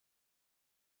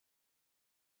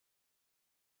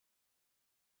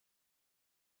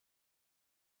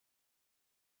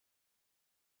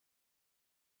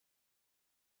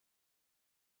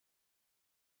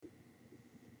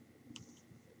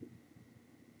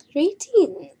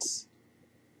Greetings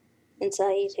and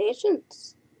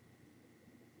salutations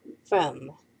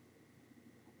from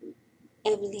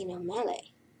Evelyn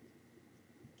O'Malley.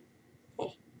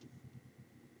 Hey.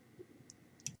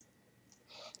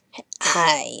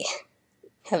 I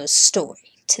have a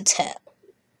story to tell.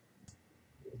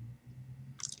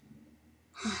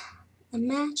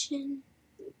 Imagine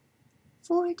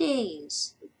 4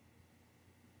 days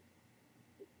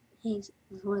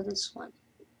before this one.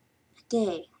 A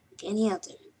day like any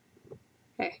other.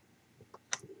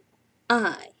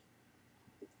 I,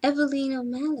 Evelyn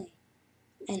O'Malley,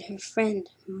 and her friend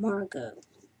Margot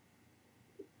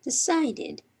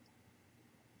decided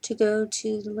to go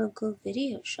to the local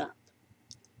video shop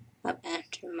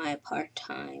after my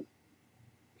part-time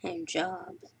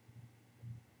job.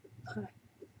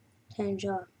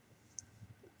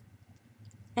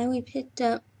 And we picked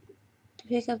up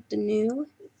the new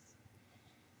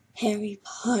Harry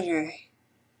Potter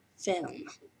film.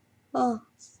 Oh,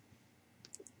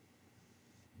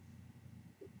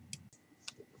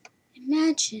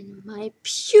 imagine my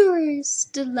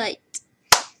purest delight.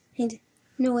 And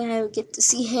knowing I would get to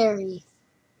see Harry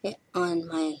on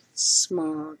my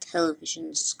small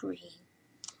television screen.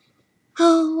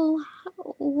 Oh,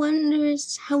 how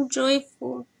wondrous, how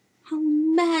joyful, how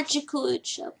magical it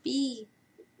shall be.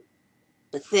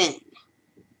 But then,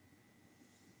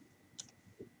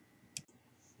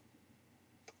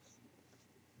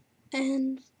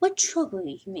 and what trouble,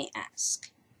 you may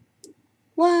ask?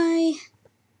 Why,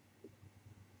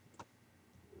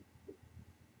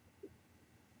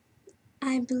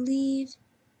 I believe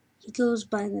he goes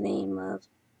by the name of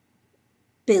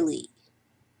Billy.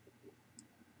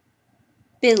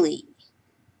 Billy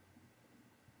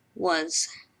was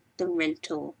the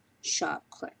rental shop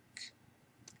clerk.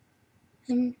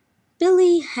 And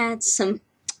Billy had some,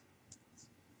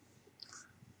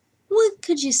 what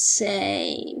could you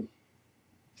say,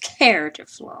 character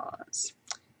flaws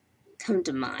come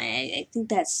to mind. I think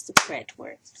that's the correct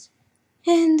word.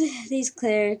 And these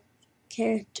character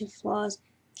flaws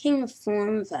came in the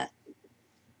form of a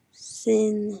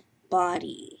thin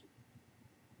body.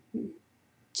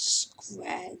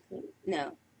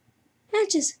 No, not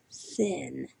just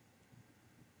thin.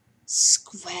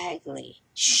 Scraggly,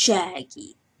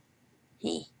 shaggy,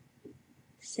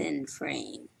 thin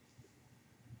frame,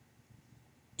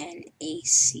 and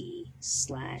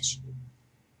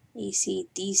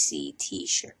AC/AC/DC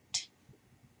t-shirt.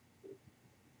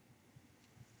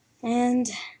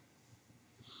 And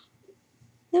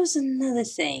there was another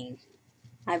thing.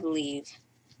 I believe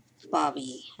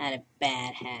Bobby had a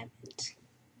bad habit.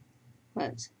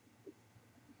 What?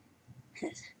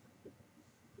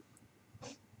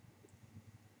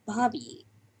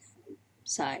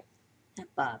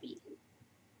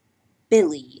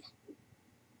 Billy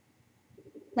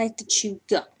liked to chew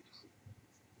gum.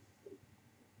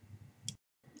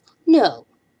 No,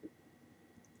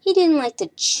 he didn't like to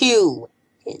chew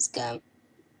his gum.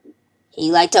 He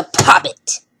liked to pop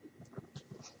it.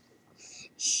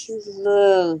 He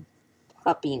loved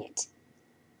popping it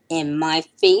in my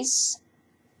face,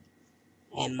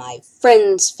 and my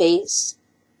friend's face,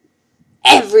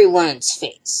 everyone's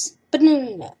face. But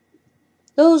no.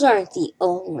 Those aren't the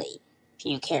only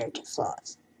few character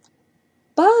flaws.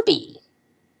 Bobby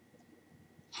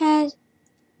had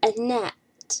a knack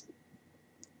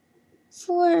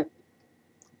for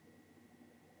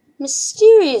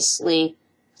mysteriously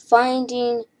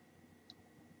finding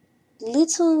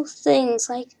little things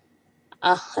like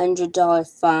 $100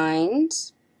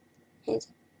 fines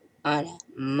on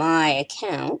my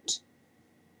account.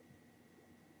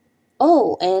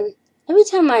 Oh, and every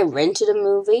time I rented a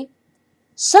movie,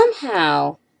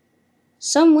 somehow,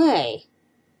 some way,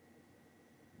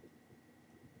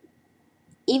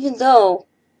 even though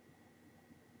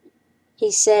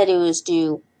he said it was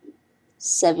due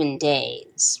 7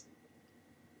 days.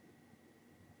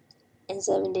 In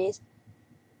 7 days,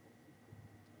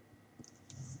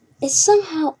 it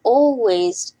somehow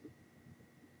always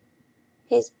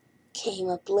came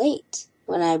up late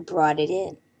when I brought it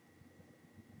in.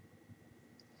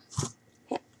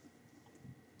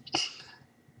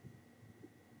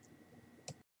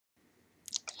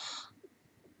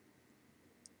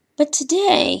 But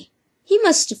today, he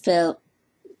must have felt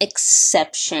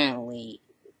exceptionally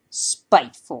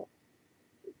spiteful.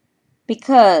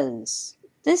 Because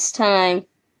this time,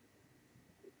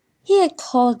 he had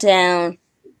called down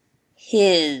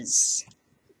his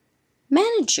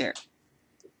manager,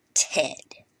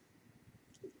 Ted.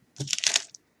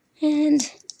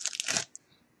 And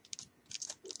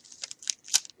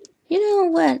you know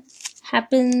what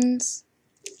happens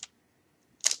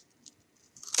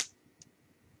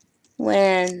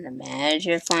when the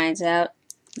manager finds out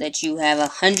that you have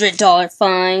 $100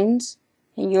 fines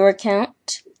in your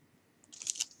account,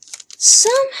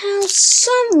 somehow,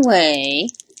 someway,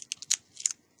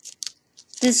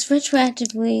 this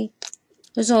retroactively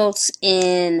results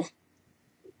in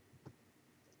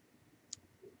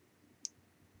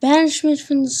banishment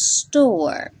from the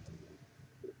store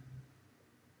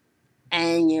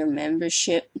and your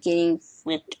membership getting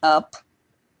flipped up.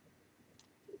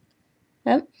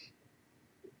 Yep.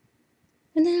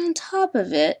 And then on top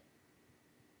of it,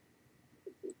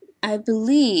 I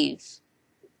believe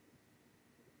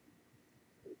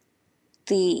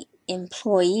the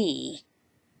employee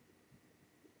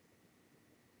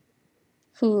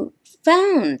who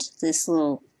found this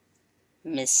little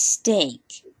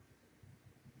mistake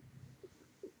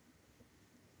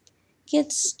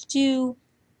gets to do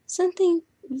something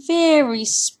very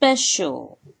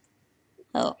special.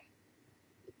 Oh,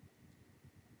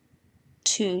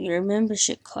 to your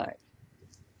membership card.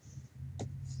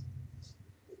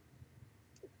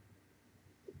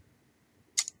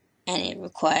 And it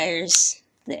requires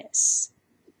this.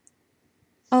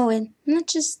 Oh, and not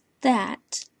just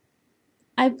that.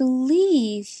 I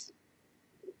believe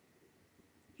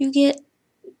he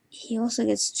also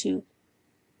gets to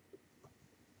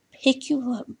pick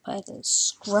you up by the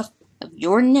scruff of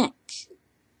your neck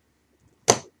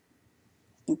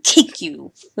and kick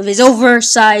you with his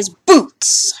oversized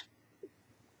boots.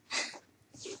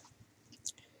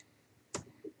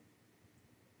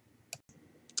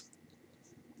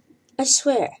 I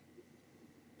swear,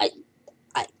 I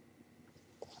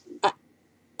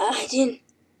didn't.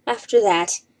 After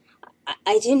that,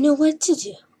 I didn't know what to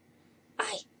do.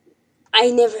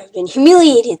 I never have been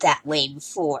humiliated that way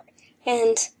before,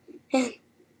 and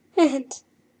and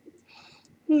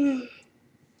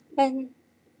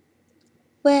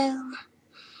well,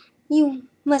 you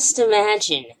must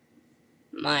imagine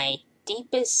my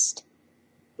deepest,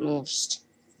 most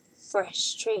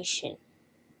frustration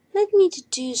led me to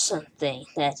do something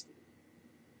that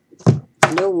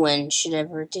no one should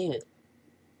ever do.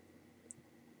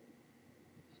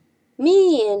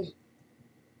 Me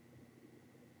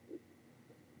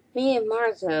and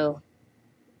Margot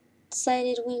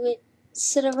decided we would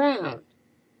sit around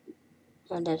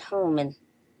and at home and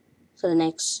for the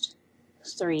next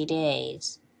 3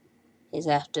 days is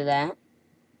after that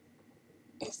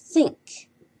and think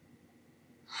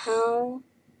how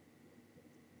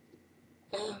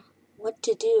what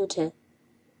to do to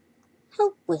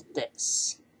help with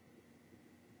this.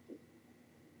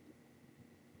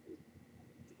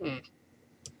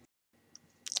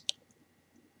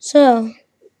 So,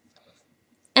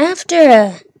 after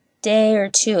a day or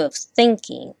two of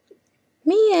thinking,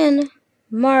 me and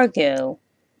Margot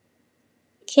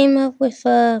came up with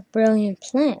a brilliant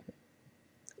plan.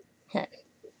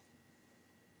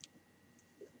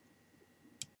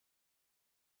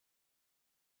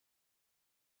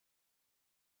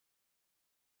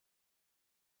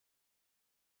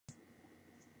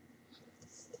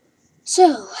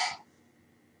 So,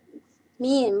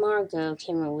 me and Margot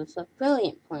came up with a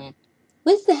brilliant plan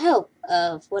with the help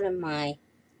of one of my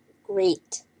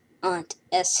great Aunt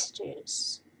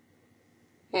Esther's.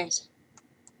 There's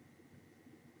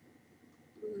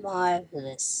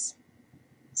marvelous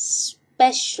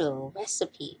special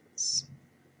recipes.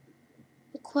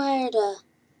 Required a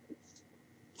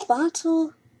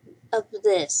bottle of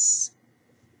this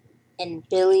and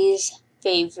Billy's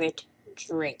favorite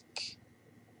drink,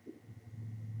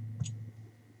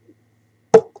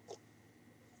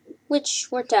 which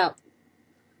worked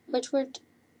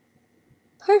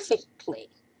perfectly.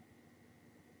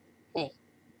 Hey.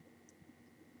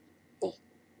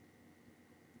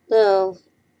 Though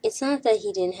it's not that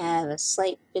he didn't have a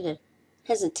slight bit of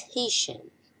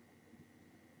hesitation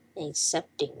in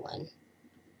accepting one.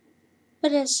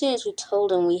 But as soon as we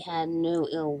told him we had no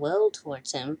ill will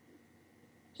towards him,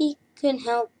 he couldn't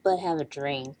help but have a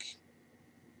drink.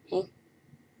 Okay?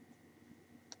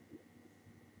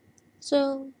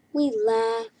 So we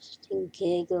laughed and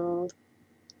giggled,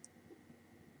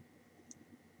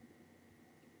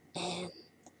 and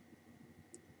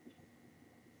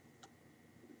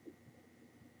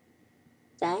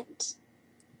that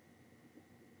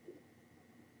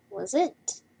was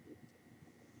it.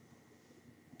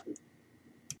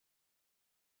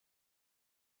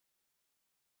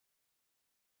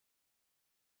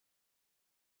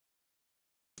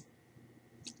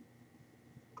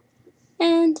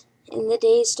 And in the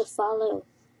days to follow,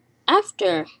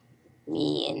 after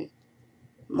me and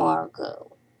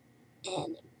Margot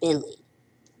and Billy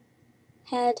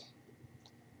had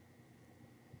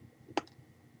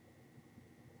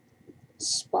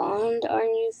spawned our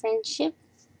new friendship.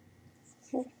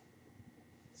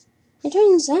 It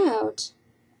turns out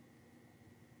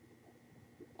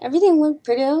everything went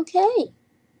pretty okay.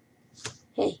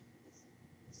 Hey,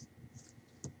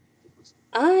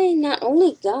 I not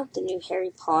only got the new Harry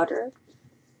Potter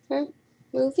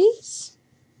movies,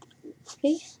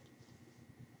 okay,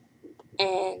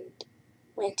 and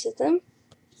rented them.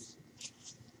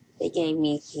 They gave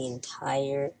me the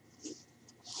entire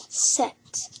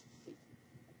set.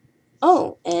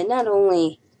 Oh, and not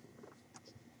only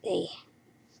they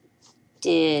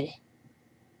did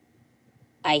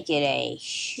I get a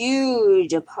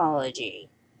huge apology,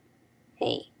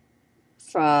 hey,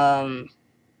 from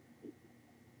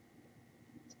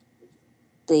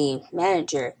the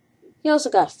manager. He also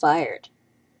got fired.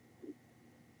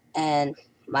 And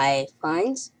my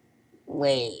fines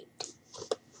waived.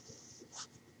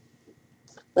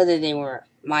 Whether they were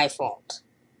my fault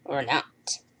or not.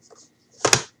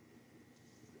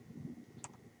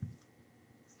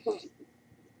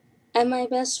 And my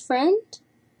best friend?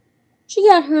 She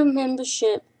got her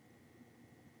membership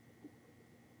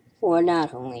for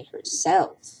not only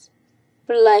herself,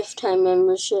 but a lifetime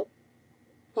membership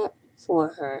for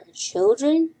her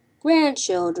children,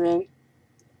 grandchildren,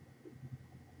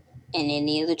 and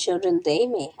any other children they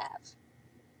may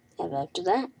have after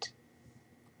that.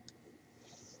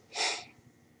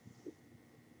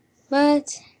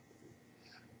 But,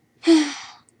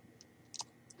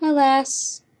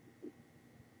 alas,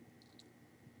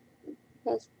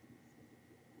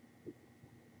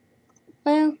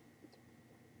 well,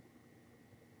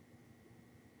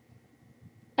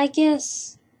 I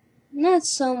guess not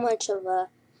so much of a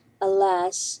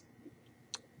alas,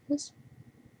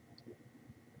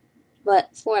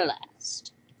 but for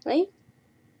last, right?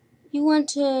 You want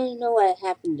to know what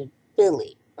happened to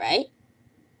Billy, right?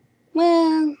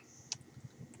 Well,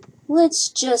 let's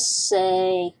just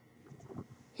say,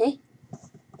 hey,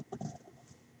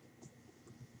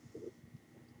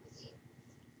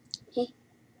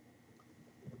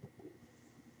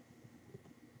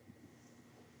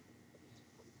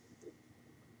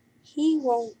 he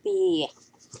won't be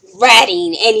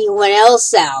ratting anyone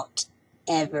else out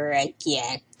ever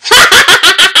again.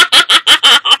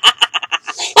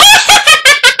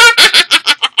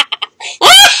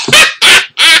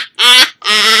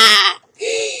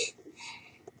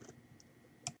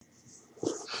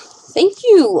 Thank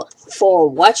you for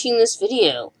watching this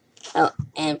video.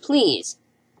 And please,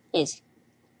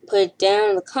 put it down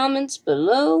in the comments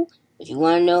below if you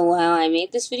want to know how I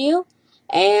made this video.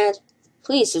 And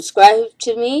please subscribe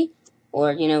to me.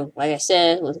 Or, like I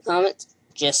said with the comments,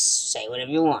 just say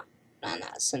whatever you want. I'm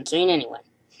not censoring anyone.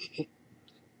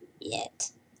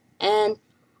 Yet. And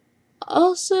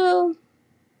also,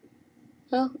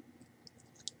 well,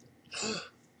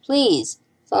 please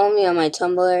follow me on my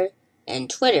Tumblr and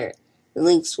Twitter. The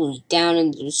links will be down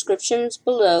in the descriptions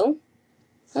below.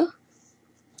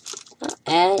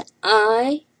 And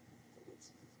I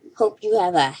hope you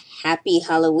have a happy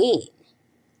Halloween.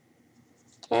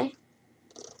 Okay?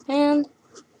 And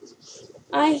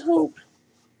I hope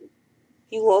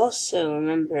you also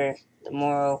remember the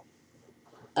moral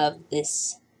of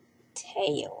this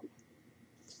tale.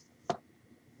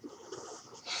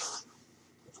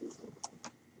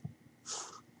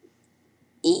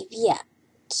 Evia.